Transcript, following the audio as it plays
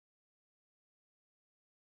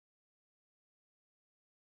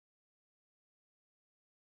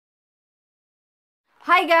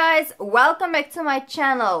Hi guys, welcome back to my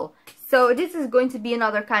channel. So this is going to be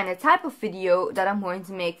another kind of type of video that I'm going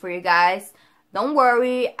to make for you guys. Don't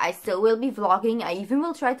worry, I still will be vlogging. I even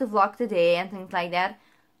will try to vlog today and things like that.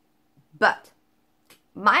 But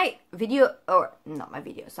my video, or not my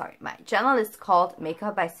video, sorry, my channel is called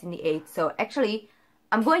Makeup by Cindy 8. So actually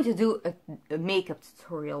I'm going to do a makeup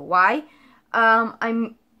tutorial. Why?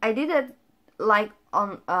 I did it like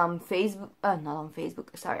on Facebook, not on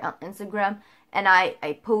Facebook, sorry, on Instagram. And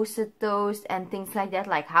I posted those and things like that,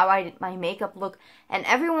 like how I did my makeup look. And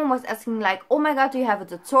everyone was asking like, oh my god, do you have a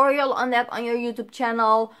tutorial on that on your YouTube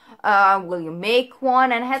channel? Will you make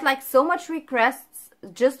one? And I had like so much requests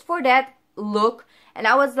just for that look. And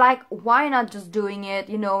I was like, why not just doing it,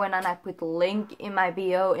 you know? And then I put the link in my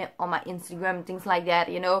bio on my Instagram and things like that,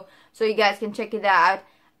 you know? So you guys can check it out.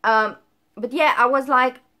 But yeah, I was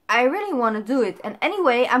like, I really want to do it. And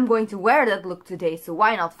anyway, I'm going to wear that look today, so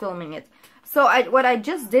why not filming it? So what I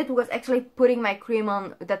just did was actually putting my cream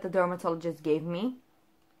on that the dermatologist gave me.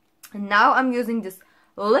 And now I'm using this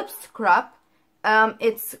lip scrub.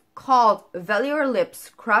 It's called VELOUR Lip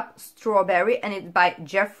Scrub Strawberry, and it's by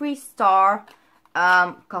JEFFREE Star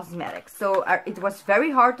Cosmetics. So it was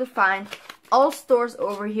very hard to find. All stores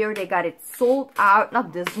over here, they got it sold out.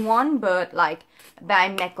 Not this one, but like by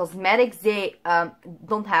M.A.C Cosmetics, they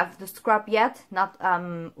don't have the scrub yet. Not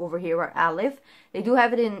over here where I live. They do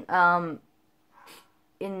have it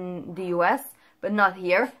in the US, but not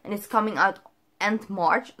here, and it's coming out end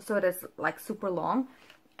March, so that's like super long.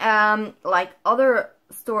 Like other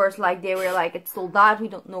stores, like they were like, it's sold out, we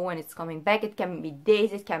don't know when it's coming back. It can be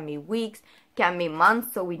days, it can be weeks, it can be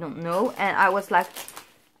months, so we don't know. And I was like,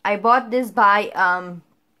 I bought this by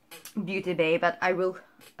Beauty Bay, but I will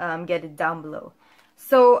get it down below.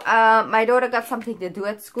 So my daughter got something to do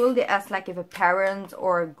at school. They asked like if a parent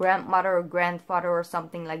or a grandmother or grandfather or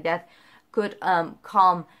something like that could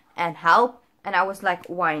come and help, and I was like,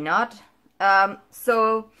 why not?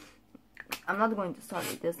 So I'm not going to start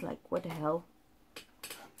with this, like what the hell.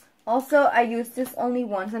 Also, I used this only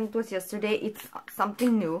once, and it was yesterday. It's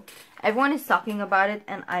something new, everyone is talking about it,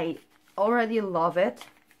 and I already love it.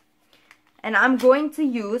 And I'm going to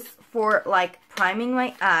use for like priming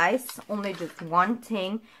my eyes only just one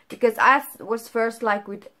thing, because I was first like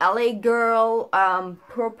with LA Girl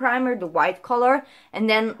Pro Primer, the white color, and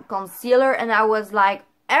then concealer, and I was like,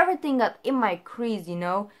 everything got in my crease, you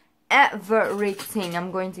know, everything.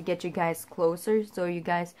 I'm going to get you guys closer so you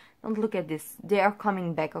guys don't look at this. They are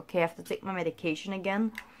coming back, okay? I have to take my medication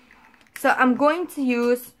again. So I'm going to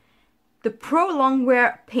use the Pro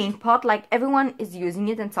Longwear Paint Pot, like everyone is using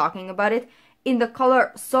it and talking about it, in the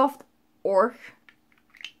color Soft Ochre,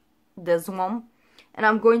 this one. And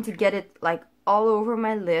I'm going to get it like all over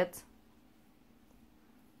my lid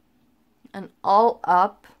and all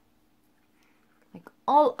up, like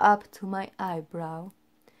all up to my eyebrow.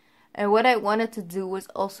 And what I wanted to do was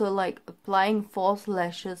also like applying false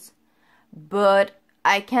lashes, but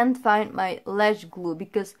I can't find my lash glue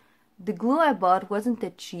because the glue I bought wasn't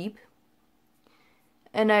that cheap.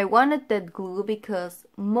 And I wanted that glue because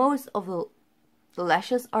most of the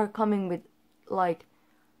lashes are coming with like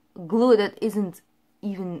glue that isn't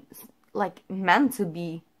even like meant to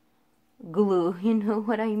be glue, you know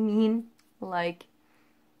what I mean? Like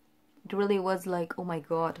it really was like, oh my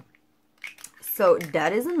god. So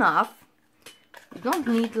that is enough. You don't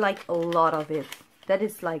need like a lot of it. That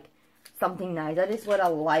is like something nice. That is what I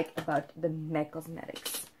like about the M.A.C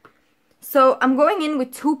Cosmetics. So I'm going in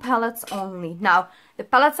with 2 palettes only. Now the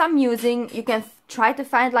palettes I'm using, you can try to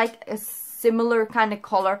find like a similar kind of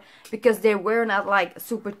color because they were not like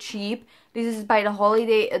super cheap. This is by the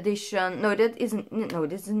holiday edition. No, that isn't. No,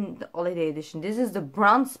 this isn't the holiday edition. This is the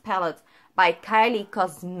bronze palette by KYLIE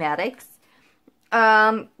Cosmetics.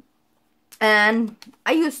 And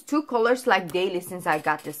I use 2 colors like daily since I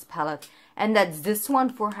got this palette. And that's this one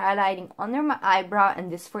for highlighting under my eyebrow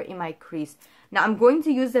and this for in my crease. Now I'm going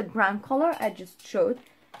to use that brown color I just showed.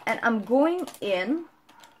 And I'm going in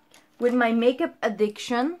with my Makeup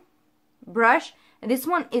Addiction brush. And this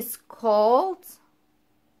one is called...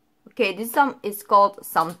 Okay, this one is called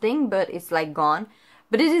something, but it's like gone.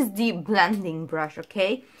 But it is the blending brush,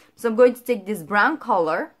 okay? So I'm going to take this brown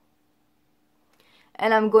color.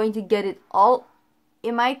 And I'm going to get it all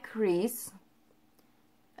in my crease.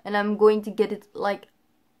 And I'm going to get it like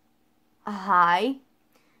high,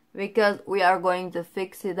 because we are going to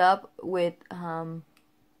fix it up with the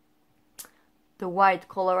white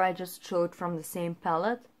color I just showed from the same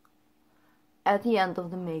palette at the end of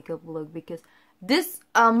the makeup look, because this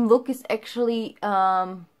look is actually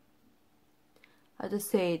how to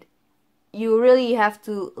say it, you really have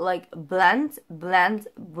to like blend.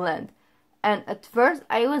 And at first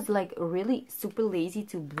I was like really super lazy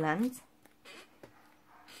to blend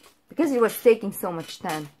because it was taking so much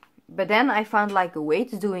time. But then I found like a way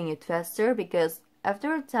to doing it faster, because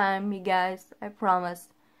after a time, you guys, I promise,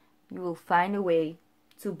 you will find a way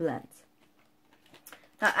to blend.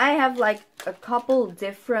 Now I have like a couple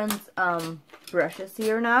different brushes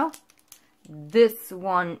here now. This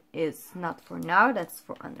one is not for now, that's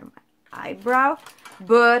for under my eyebrow,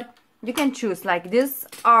 but you can choose. Like this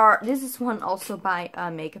is one also by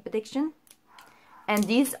Makeup Addiction, and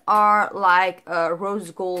these are like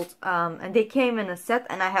rose gold, and they came in a set,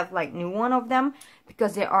 and I have like new one of them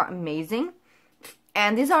because they are amazing.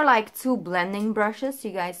 And these are like two blending brushes,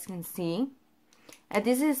 you guys can see. And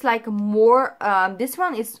this is like more, this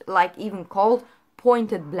one is like even called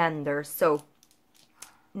pointed blender. So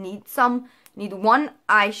need one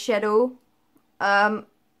eyeshadow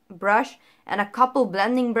brush and a couple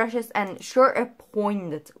blending brushes, and sure, a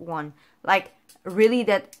pointed one, like really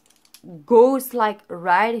that goes like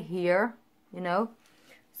right here, you know.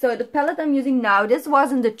 So the palette I'm using now, this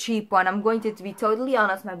wasn't the cheap one. I'm going to be totally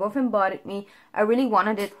honest. My boyfriend bought it me. I really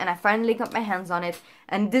wanted it, and I finally got my hands on it.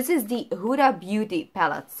 And this is the Hudabeauty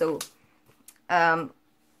palette. So, and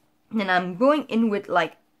I'm going in with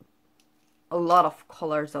like a lot of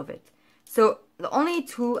colors of it. So the only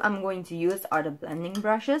two I'm going to use are the blending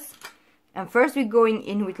brushes. And first we're going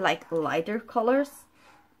in with like lighter colors.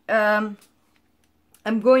 I'm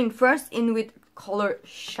going first in with color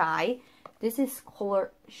Shy. This is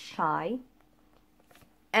color Shy.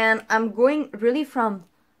 And I'm going really from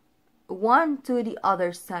one to the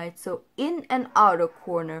other side. So in and outer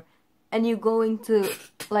corner. And you're going to,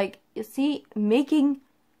 like, you see, making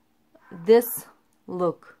this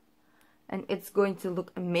look. And it's going to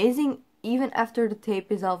look amazing even after the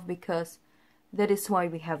tape is off, because that is why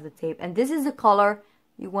we have the tape. And this is the color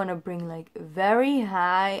you want to bring like very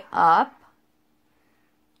high up.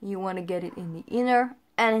 You want to get it in the inner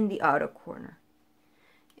and in the outer corner.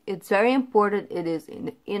 It's very important it is in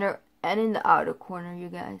the inner and in the outer corner, you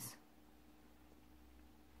guys.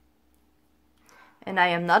 And I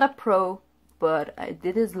am not a pro, but I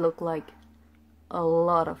did this look like a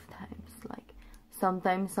lot of times. Like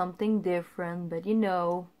sometimes something different, but you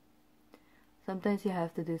know, sometimes you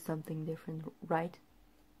have to do something different, right?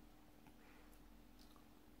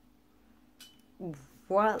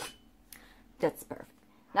 Voila. That's perfect.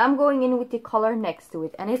 Now I'm going in with the color next to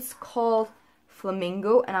it, and it's called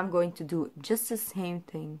Flamingo, and I'm going to do just the same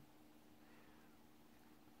thing.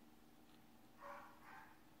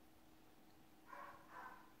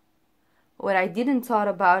 What I didn't thought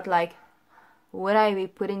about, like, would I be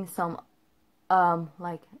putting some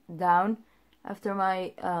like down after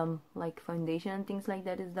my like foundation and things like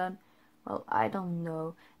that is done? Well, I don't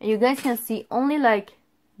know. And you guys can see only like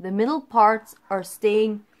the middle parts are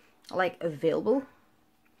staying like available,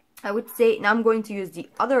 I would say. Now I'm going to use the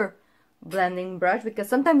other blending brush, because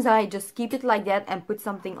sometimes I just keep it like that and put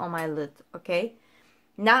something on my lid, okay?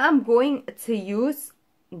 Now I'm going to use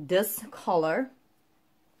this color.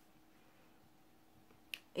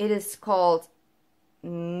 It is called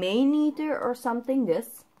Maneater or something,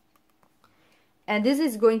 this. And this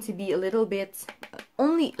is going to be a little bit,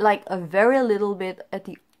 only like a very little bit at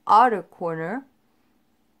the outer corner.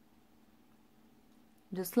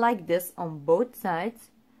 Just like this on both sides.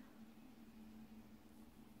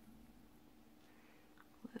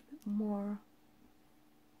 A little bit more.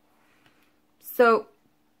 So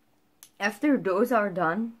after those are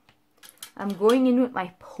done, I'm going in with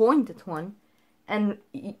my pointed one and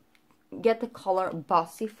get the color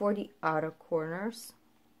Bossy for the outer corners.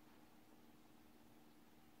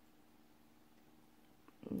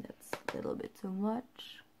 That's a little bit too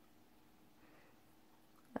much.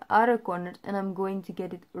 The outer corners, and I'm going to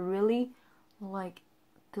get it really like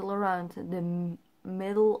till around the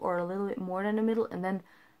middle, or a little bit more than the middle, and then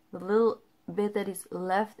the little bit that is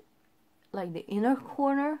left, like the inner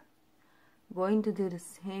corner, I'm going to do the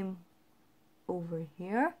same over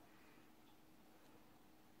here.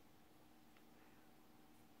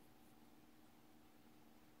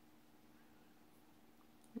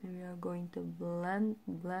 And we are going to blend,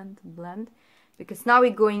 blend, blend, because now we're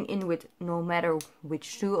going in with no matter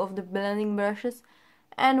which two of the blending brushes,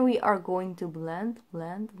 and we are going to blend,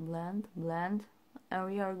 blend, blend, blend, and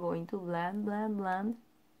we are going to blend, blend, blend.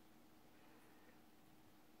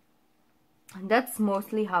 And that's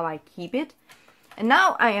mostly how I keep it. And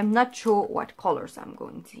now I am not sure what colors I'm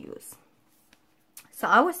going to use. So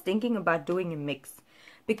I was thinking about doing a mix,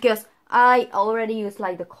 because I already use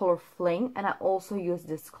like the color Fling, and I also use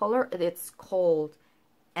this color. It's called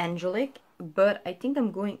Angelic, but I think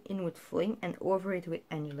I'm going in with Fling and over it with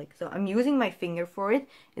Angelic. So I'm using my finger for it.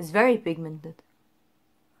 It's very pigmented.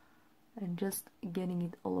 And just getting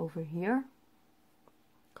it all over here.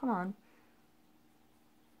 Come on.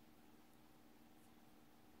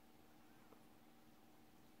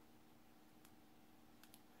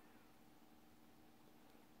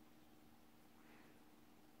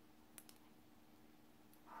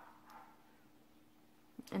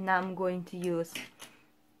 And now I'm going to use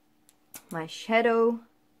my shadow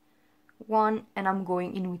one, and I'm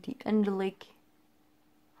going in with the Angelic.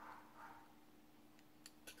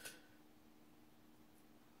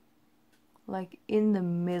 Like in the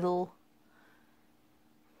middle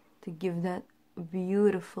to give that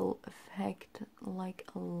beautiful effect. Like,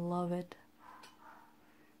 I love it.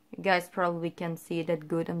 You guys probably can't see it that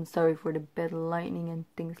good. I'm sorry for the bad lighting and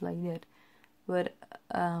things like that. But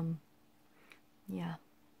yeah.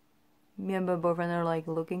 Me and my boyfriend are like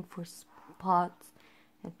looking for spots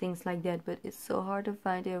and things like that, but it's so hard to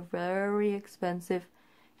find. They're very expensive.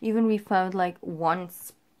 Even we found like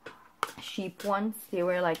cheap ones. They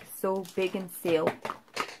were like so big in sale,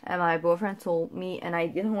 and my boyfriend told me, and I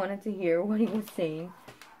didn't want to hear what he was saying.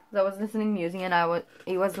 So I was listening music, and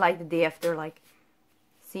it was like the day after, like,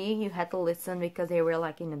 see, you had to listen because they were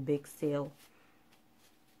like in a big sale.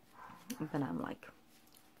 But I'm like,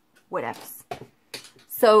 whatever.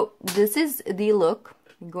 So this is the look.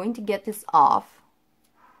 I'm going to get this off.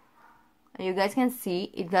 And you guys can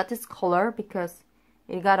see it got this color because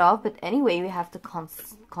it got off. But anyway, we have to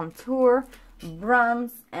contour,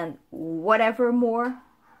 bronze, and whatever more.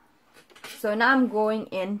 So now I'm going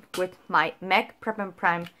in with my MAC Prep and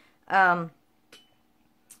Prime,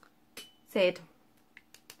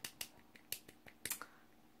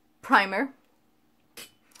 primer.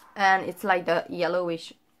 And it's like the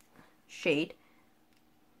yellowish shade.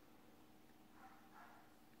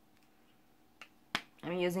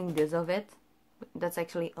 I'm using this of it. That's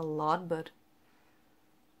actually a lot, but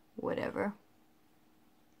whatever.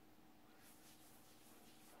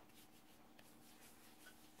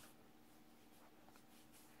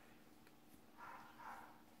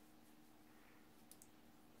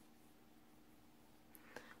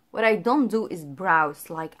 What I don't do is brows.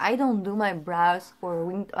 Like, I don't do my brows or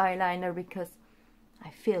winged eyeliner because I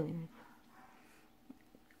feel in it.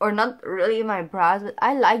 Or not really my brows, but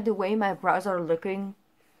I like the way my brows are looking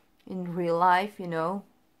in real life, you know.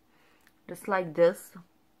 Just like this.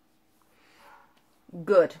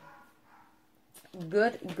 Good.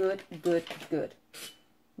 Good, good, good, good.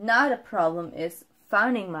 Now the problem is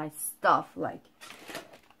finding my stuff. Like,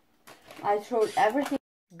 I threw everything.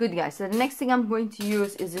 Good, guys. So the next thing I'm going to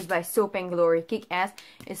use is this by Soap and Glory Kick Ass.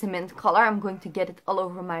 It's a mint color. I'm going to get it all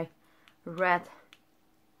over my red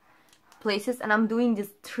places, and I'm doing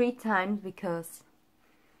this 3 times because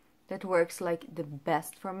that works like the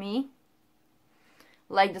best for me.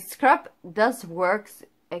 Like, the scrub does works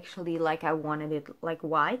actually like I wanted it. Like,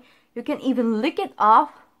 why? You can even lick it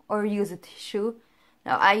off or use a tissue.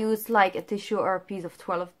 Now I use like a tissue or a piece of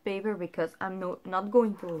toilet paper because I'm not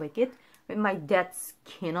going to lick it with my dead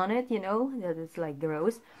skin on it, you know. That is like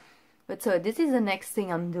gross. But so this is the next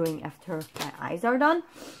thing I'm doing after my eyes are done.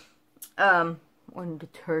 On the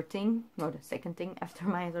third thing, no, the second thing after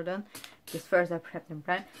my eyes are done. Because first I prepped and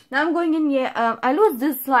primed. Now I'm going in, yeah, I lose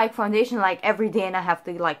this like foundation like every day, and I have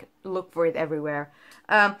to like look for it everywhere.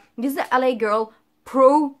 This is the LA Girl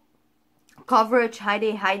Pro Coverage High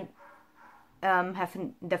Day High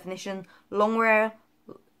Definition Longwear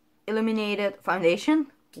Illuminated Foundation.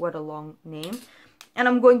 What a long name. And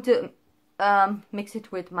I'm going to mix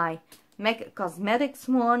it with my M.A.C Cosmetics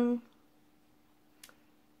one.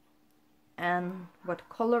 And what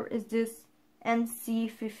color is this?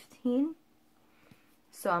 NC15.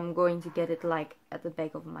 So I'm going to get it like at the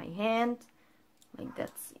back of my hand. Like,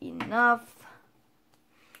 that's enough.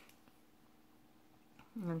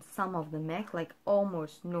 And some of the M.A.C, like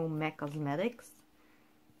almost no M.A.C Cosmetics.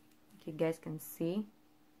 You guys can see.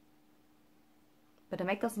 But the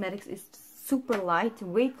M.A.C Cosmetics is super light,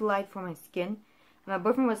 way too light for my skin. And my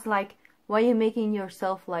boyfriend was like, why are you making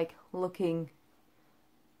yourself like looking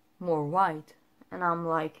more white? And I'm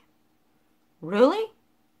like, really?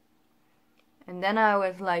 And then I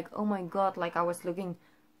was like, oh my god, like I was looking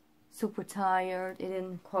super tired. It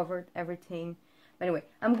didn't cover everything. But anyway,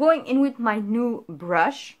 I'm going in with my new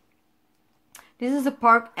brush. This is a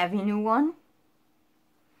Park Avenue one.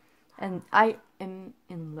 And I am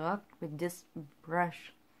in love with this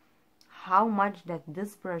brush. How much that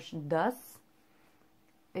this brush does,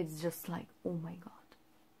 it's just like, oh my god.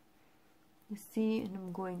 You see, and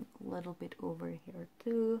I'm going a little bit over here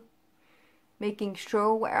too, making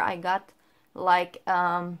sure where I got like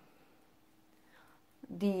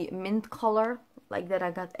the mint color, like that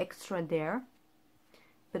I got extra there.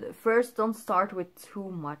 But first, don't start with too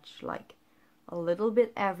much, like a little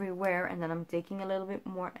bit everywhere, and then I'm taking a little bit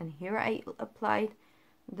more, and here I applied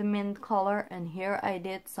the mint color, and here I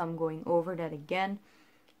did, so I'm going over that again,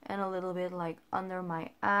 and a little bit like under my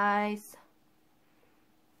eyes.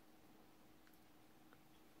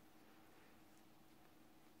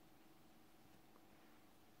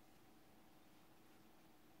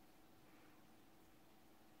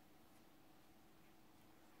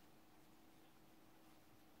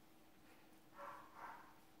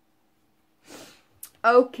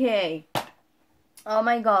 Okay. Oh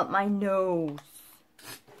my god, my nose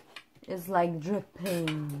is like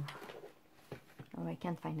dripping. Oh, I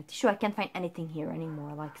can't find a tissue. I can't find anything here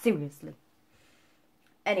anymore. Like, seriously.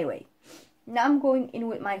 Anyway, now I'm going in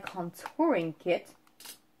with my contouring kit.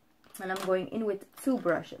 And I'm going in with 2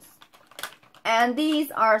 brushes. And these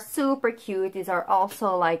are super cute. These are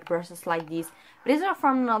also like brushes like these. But these are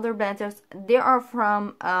from another blenders. They are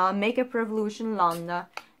from Makeup Revolution London.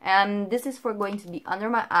 And this is for going to be under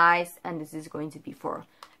my eyes, and this is going to be for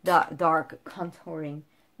the dark contouring.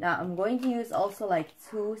 Now I'm going to use also like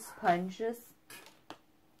 2 sponges,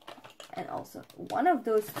 and also one of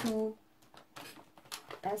those 2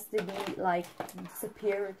 has to be like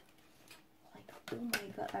disappeared. Like, oh my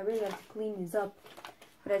god, I really have to clean these up.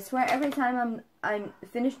 But I swear every time I'm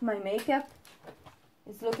finished my makeup,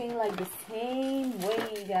 it's looking like the same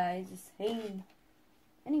way, guys, the same.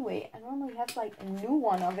 Anyway, I normally have like a new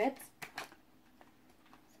one of it,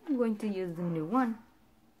 so I'm going to use the new one.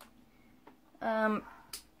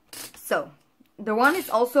 So, the one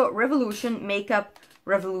is also Revolution Makeup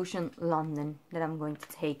Revolution London that I'm going to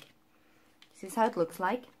take. This is how it looks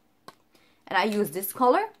like. And I use this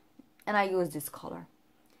color, and I use this color.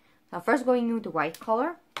 Now first going in with the white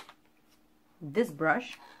color, this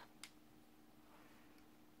brush.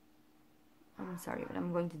 I'm sorry, but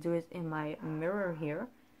I'm going to do it in my mirror here,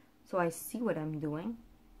 so I see what I'm doing.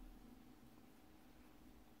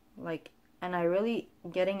 Like, and I really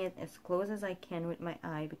getting it as close as I can with my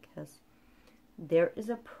eye, because there is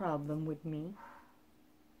a problem with me.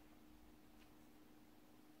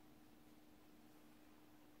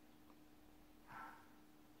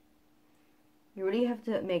 You really have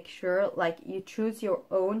to make sure, like, you choose your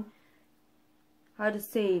own, how to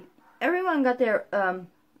say it. Everyone got their,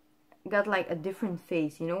 got like a different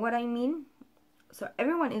face, you know what I mean? So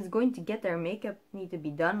everyone is going to get their makeup need to be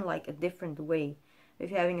done like a different way. If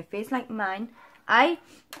you're having a face like mine, I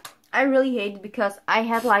really hate it because I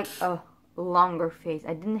had like a longer face.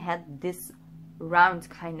 I didn't have this round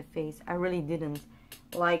kind of face. I really didn't.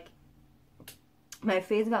 Like, my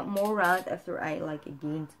face got more round after I like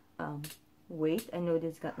gained weight. I know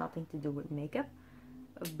this got nothing to do with makeup,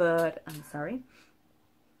 but I'm sorry.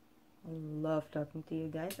 I love talking to you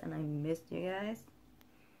guys, and I missed you guys,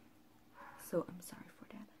 so I'm sorry for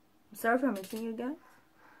that. I'm sorry for missing you guys.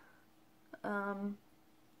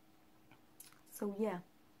 So yeah,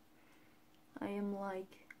 I am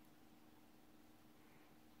like,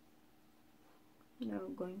 you know,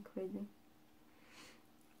 going crazy.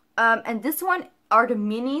 And this one are the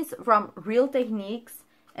minis from Real Techniques,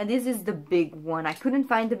 and this is the big one. I couldn't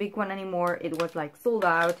find the big one anymore. It was like sold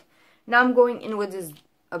out. Now I'm going in with this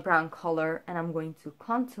a brown color, and I'm going to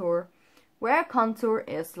contour. Where I contour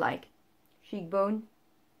is like cheekbone,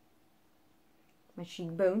 my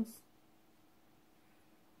cheekbones,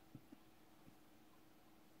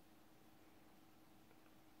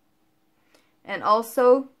 and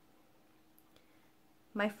also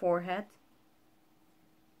my forehead.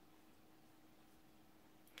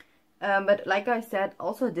 But like I said,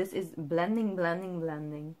 also this is blending,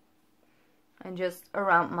 and just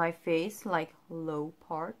around my face, like low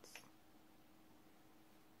parts.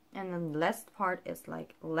 And then the last part is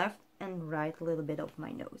like left and right, a little bit of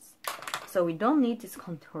my nose. So we don't need this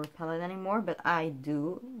contour palette anymore, but I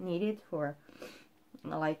do need it for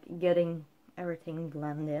like getting everything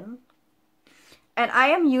blended in. And I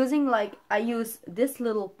am using, like, I use this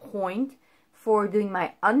little point for doing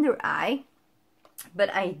my under eye,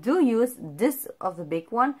 but I do use this of the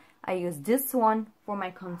big one. I use this one for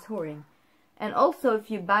my contouring. And also,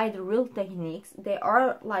 if you buy the Real Techniques, they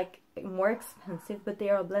are like more expensive, but they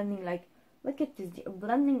are blending like, look at this, they are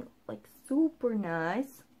blending like super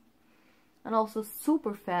nice and also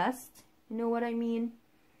super fast. You know what I mean?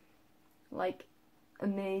 Like,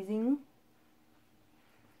 amazing.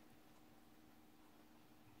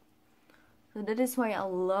 So that is why I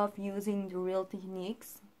love using the Real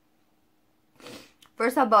Techniques.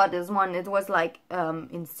 First I bought this one, it was like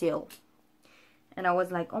in sale. And I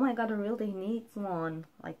was like, oh my god, the Real Techniques one.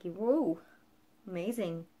 Like, whoa,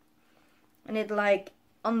 amazing. And it like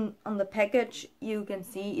on the package you can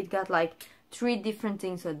see it got like 3 different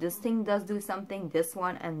things. So this thing does do something, this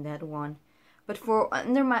one and that one. But for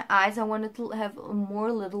under my eyes I wanted to have a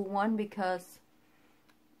more little one because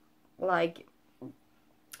like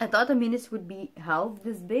I thought the minis would be half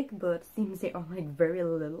this big, but seems they are like very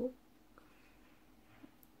little.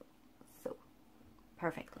 So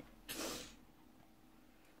perfectly.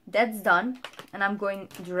 That's done, and I'm going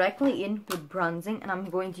directly in with bronzing, and I'm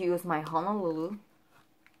going to use my Honolulu.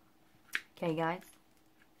 Okay, guys.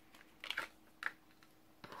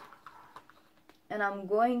 And I'm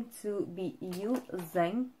going to be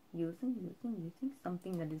using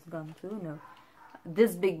something that is gone too. No,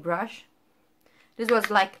 this big brush. This was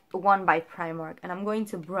like one by Primark, and I'm going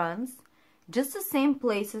to bronze just the same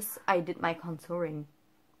places I did my contouring.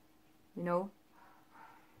 You know,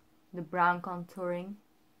 the brown contouring.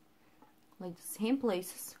 Like the same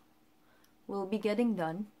places will be getting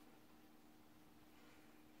done.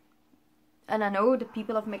 And I know the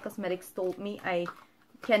people of M.A.C Cosmetics told me I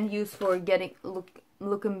can use for getting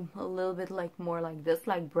looking a little bit like more like this,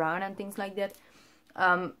 like brown and things like that,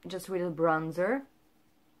 just with a bronzer.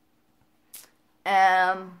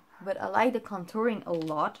 But I like the contouring a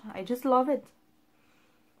lot. I just love it.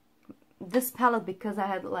 This palette, because I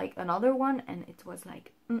had like another one and it was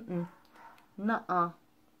like nuh-uh,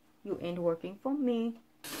 you ain't working for me.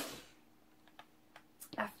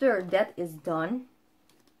 After that is done,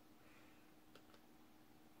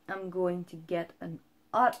 I'm going to get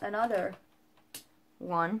another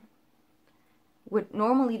one with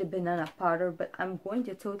normally the banana powder, but I'm going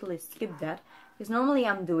to totally skip that because normally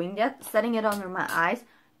I'm doing that, setting it under my eyes,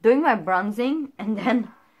 doing my bronzing, and then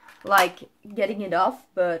like getting it off,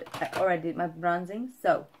 but I already did my bronzing.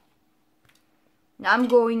 So now I'm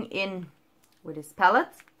going in with this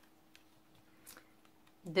palette.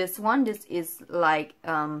 This one, this is like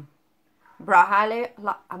brow highlight,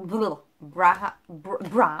 I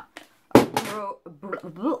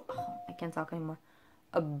can't talk anymore.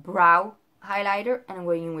 A brow highlighter, and I'm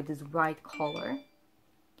going in with this white color,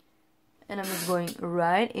 and I'm just going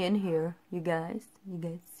right in here. You guys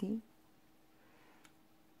see?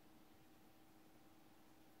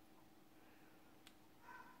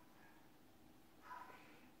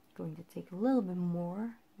 Going to take a little bit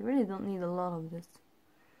more. You really don't need a lot of this.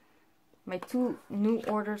 My 2 new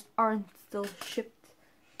orders aren't still shipped,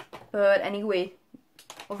 but anyway,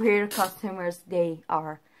 over here the customers, they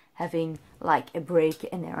are having like a break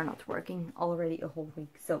and they are not working already a whole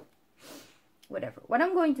week, so whatever. What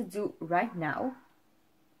I'm going to do right now,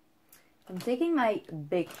 I'm taking my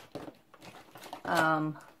big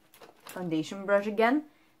foundation brush again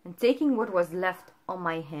and taking what was left on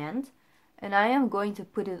my hand, and I am going to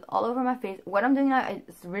put it all over my face. What I'm doing now,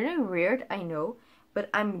 it's really weird, I know, but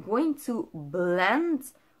I'm going to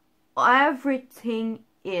blend everything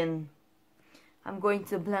in. I'm going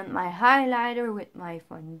to blend my highlighter with my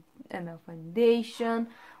foundation,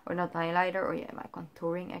 or not highlighter, or yeah, my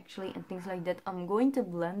contouring actually, and things like that. I'm going to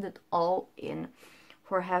blend it all in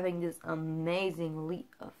for having this amazingly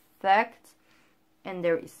effect. And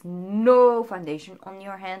there is no foundation on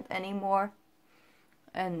your hand anymore.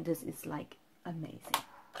 And this is like amazing.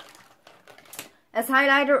 As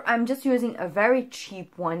highlighter, I'm just using a very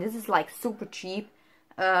cheap one. This is like super cheap.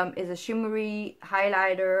 It's a shimmery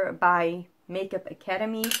highlighter by Makeup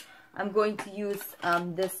Academy. I'm going to use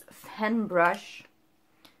this fan brush.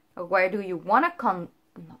 Where do you want to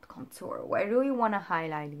not contour? Where do you want to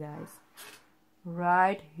highlight, guys?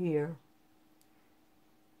 Right here.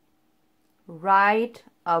 Right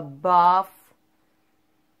above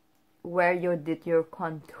where you did your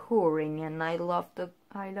contouring, and I love the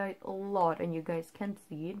highlight a lot, and you guys can't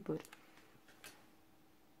see it, but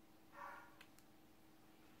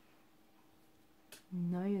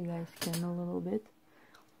now you guys can a little bit.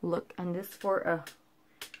 Look, and this for a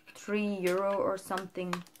 €3 or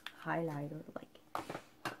something highlighter, like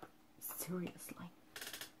seriously.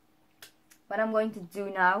 What I'm going to do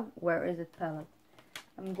now, where is it palette?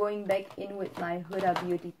 I'm going back in with my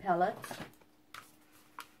Hudabeauty palette.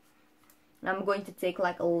 And I'm going to take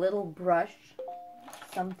like a little brush,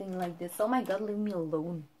 something like this. Oh my god, leave me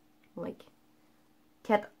alone. Like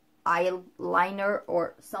cat eyeliner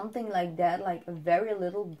or something like that, like a very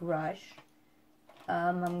little brush.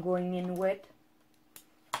 I'm going in with,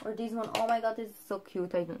 or this one. Oh my god, this is so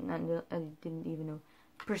cute. I didn't even know.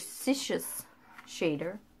 Precious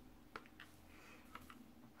shader.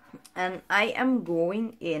 And I am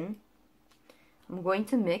going in. I'm going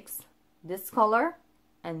to mix this color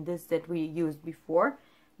and this that we used before,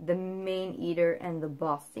 the Main Eater and the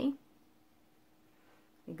Bossy.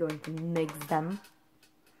 We're going to mix them,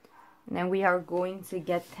 and then we are going to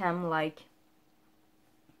get them like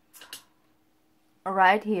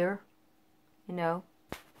right here, you know.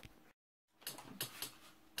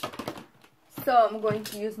 So I'm going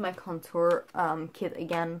to use my contour kit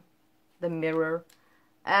again, the mirror,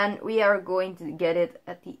 and we are going to get it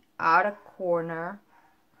at the outer corner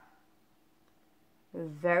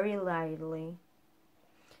very lightly,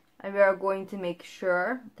 and we are going to make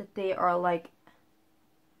sure that they are like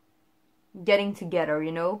getting together,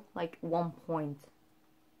 you know, like one point.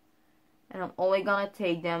 And I'm only gonna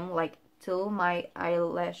take them like till my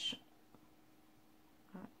eyelash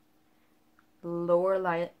lower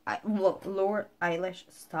eyelash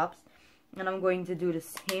stops, and I'm going to do the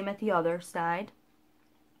same at the other side.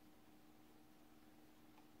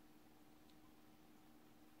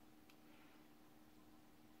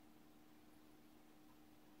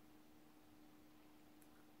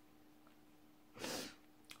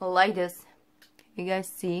 Like this, you guys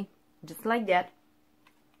see, just like that.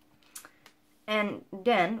 And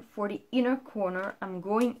then for the inner corner, I'm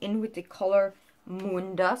going in with the color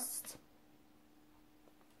Moon Dust.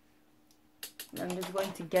 I'm just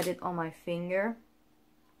going to get it on my finger.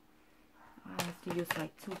 I have to use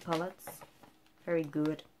like 2 palettes. Very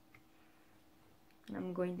good. And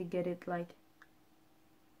I'm going to get it like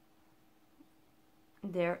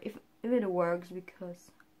there, if it works, because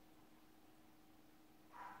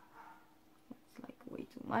it's like way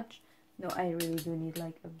too much. No, I really do need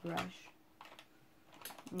like a brush.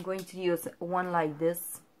 I'm going to use one like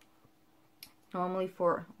this, normally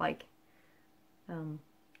for like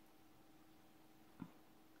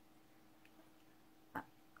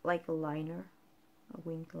a liner, a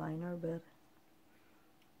wing liner, but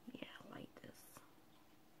yeah, like this.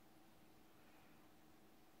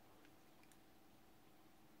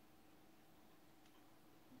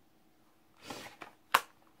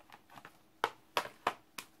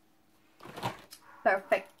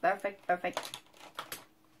 Perfect, perfect, perfect.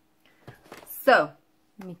 So,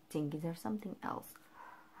 let me think, is there something else?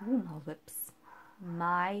 Ooh, my lips.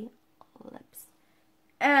 My lips.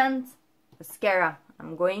 And mascara.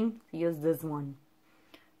 I'm going to use this one.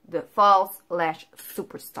 The False Lash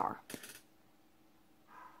Superstar.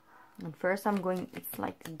 And first I'm going, it's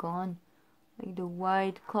like gone. Like the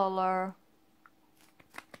white color.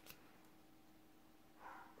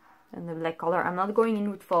 And the black color. I'm not going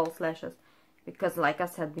in with false lashes, because like I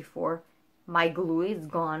said before, my glue is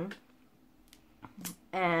gone.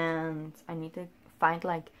 And I need to find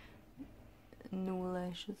like new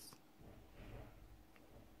lashes.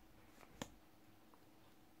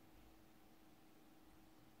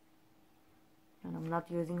 And I'm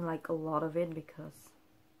not using like a lot of it because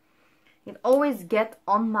it always gets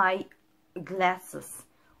on my glasses.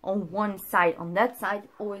 On one side, on that side,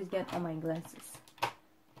 always get on my glasses.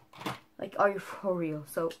 Like, are you for real?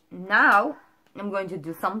 So now I'm going to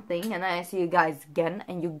do something, and then I see you guys again,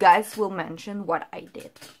 and you guys will mention what I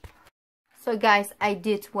did. So guys, I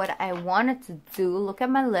did what I wanted to do. Look at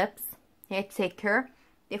my lips. They're thicker,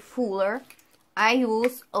 they're fuller. I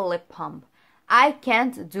use a lip pump. I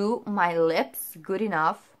can't do my lips good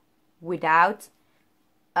enough without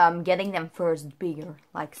getting them first bigger.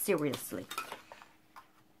 Like, seriously.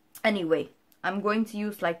 Anyway, I'm going to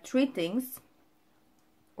use like 3 things.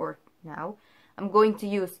 Or now, I'm going to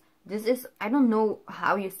use, this is, I don't know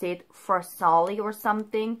how you say it, Farsali or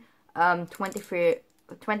something.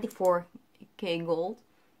 24K gold.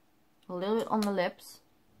 A little bit on the lips.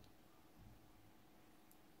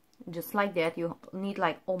 Just like that. You need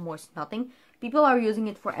like almost nothing. People are using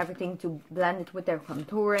it for everything, to blend it with their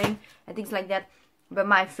contouring and things like that. But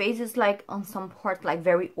my face is like on some part like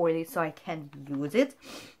very oily, so I can't use it.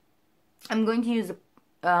 I'm going to use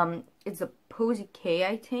it's a Posy K,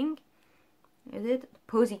 I think. Is it?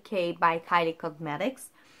 Posy K by KYLIE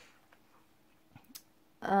Cosmetics.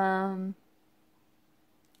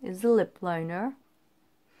 Is a lip liner.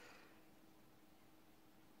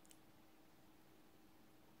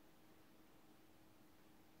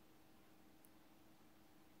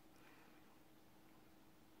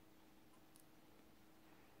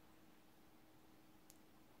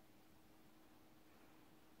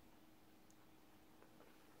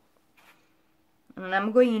 And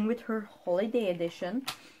I'm going in with her holiday edition,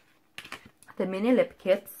 the mini lip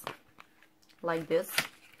kits, like this.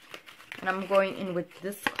 And I'm going in with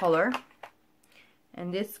this color.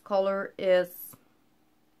 And this color is,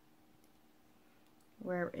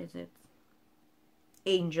 where is it?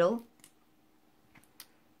 Angel.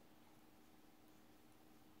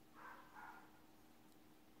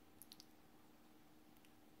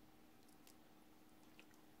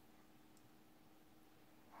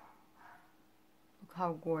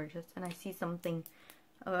 How gorgeous. And I see something,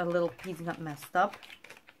 a little piece got messed up.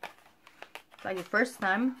 It's like the first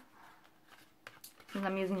time since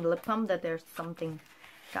I'm using the lip balm, that there's something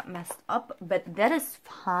got messed up, but that is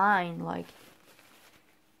fine. Like,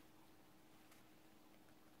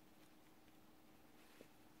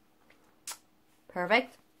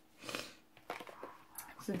 perfect.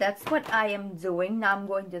 So that's what I am doing. Now I'm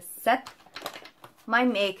going to set my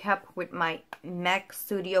makeup with my MAC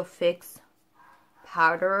Studio Fix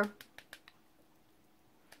powder.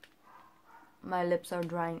 My lips are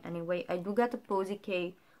drying anyway. I do get the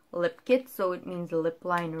BOOZYCOSMETICS lip kit, so it means the lip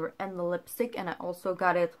liner and the lipstick, and I also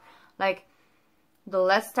got it like the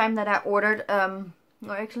last time that I ordered, or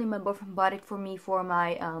actually my boyfriend bought it for me for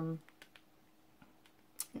my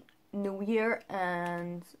New Year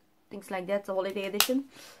and things like that, the holiday edition.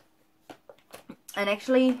 And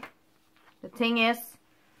actually the thing is,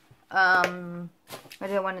 what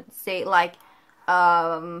do I want to say, like,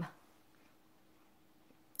 I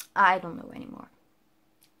don't know anymore.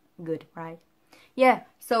 Good, right? Yeah,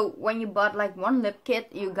 so when you bought like one lip kit,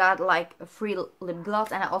 you got like a free lip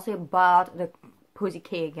gloss, and I also bought the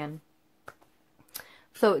BOOZYCOSMETICS again.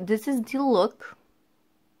 So this is the look.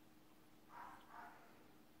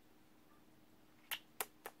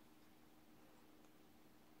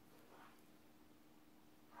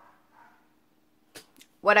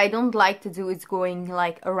 What I don't like to do is going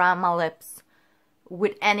like around my lips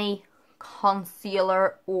with any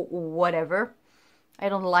concealer or whatever. I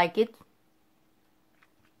don't like it.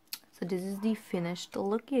 So this is the finished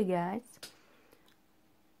look, you guys.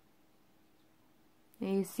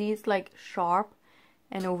 And you see it's like sharp,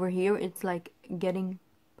 and over here it's like getting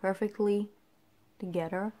perfectly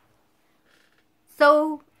together.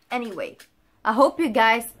 So anyway, I hope you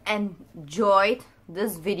guys enjoyed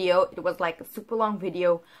this video. It was like a super long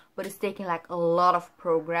video, but it's taking like a lot of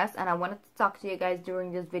progress, and I wanted to talk to you guys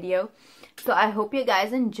during this video. So I hope you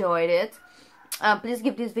guys enjoyed it. Please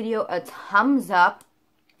give this video a thumbs up.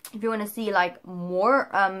 If you want to see like more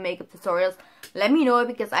makeup tutorials, let me know,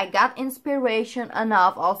 because I got inspiration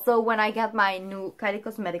enough. Also, when I got my new KYLIE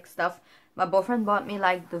Cosmetics stuff, my boyfriend bought me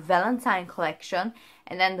like the Valentine collection,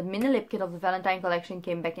 and then the mini lip kit of the Valentine collection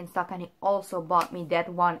came back in stock, and he also bought me that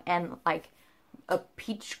one and like a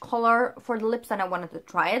peach color for the lips, and I wanted to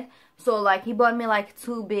try it. So like he bought me like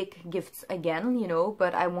 2 big gifts again, you know,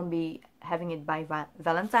 but I won't be having it by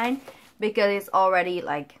Valentine because it's already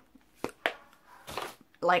like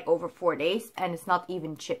over 4 days, and it's not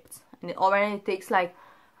even shipped, and it already takes like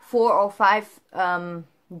 4 or 5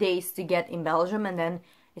 days to get in Belgium, and then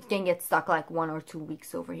it can get stuck like 1 or 2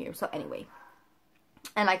 weeks over here. So anyway,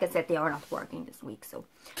 and like I said, they are not working this week, so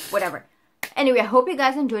whatever. Anyway, I hope you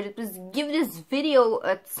guys enjoyed it. Please give this video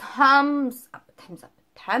a thumbs up.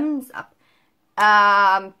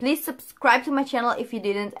 Please subscribe to my channel if you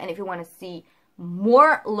didn't, and if you want to see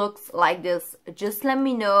more looks like this, just let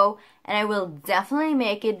me know, and I will definitely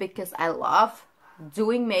make it, because I love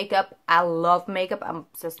doing makeup. I love makeup. I'm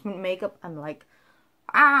obsessed with makeup. I'm like,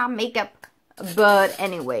 makeup. But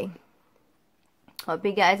anyway, hope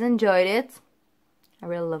you guys enjoyed it. I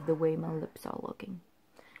really love the way my lips are looking.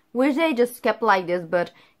 Wish they just kept like this,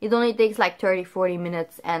 but it only takes like 30-40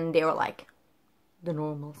 minutes and they're like the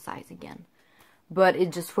normal size again. But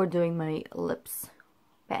it's just for doing my lips.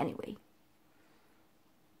 But anyway,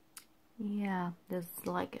 yeah, this is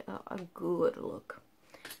like a good look.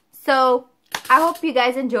 So I hope you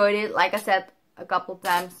guys enjoyed it. Like I said a couple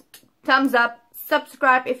times, thumbs up,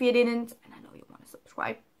 subscribe if you didn't, and I know you want to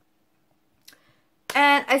subscribe.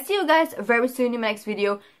 And I see you guys very soon in my next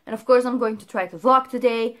video. And of course, I'm going to try to vlog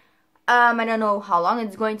today. I don't know how long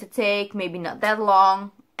it's going to take. Maybe not that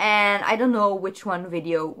long. And I don't know which one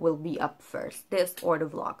video will be up first, this or the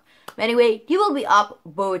vlog. But anyway, you will be up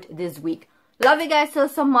both this week. Love you guys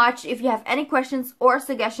so much. If you have any questions or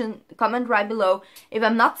suggestions, comment right below. If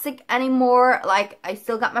I'm not sick anymore, like I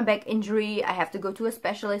still got my back injury, I have to go to a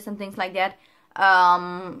specialist and things like that.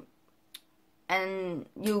 And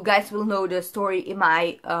you guys will know the story in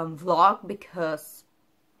my vlog, because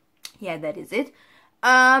yeah, that is it.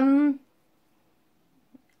 And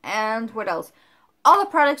what else? All the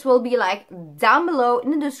products will be like down below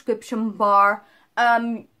in the description bar.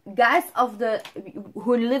 Guys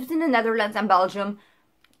who lives in the Netherlands and Belgium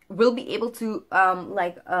will be able to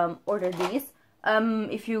order these.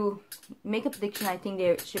 If you make a prediction, I think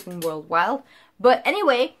they're shipping worldwide. But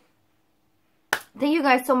anyway, thank you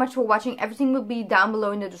guys so much for watching. Everything will be down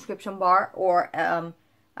below in the description bar, or I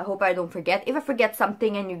hope I don't forget. If I forget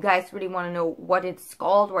something and you guys really want to know what it's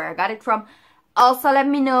called, where I got it from, also let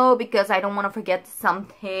me know, because I don't want to forget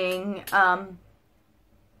something.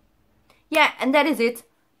 Yeah, and that is it.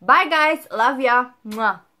 Bye guys, love ya.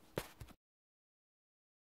 Mwah.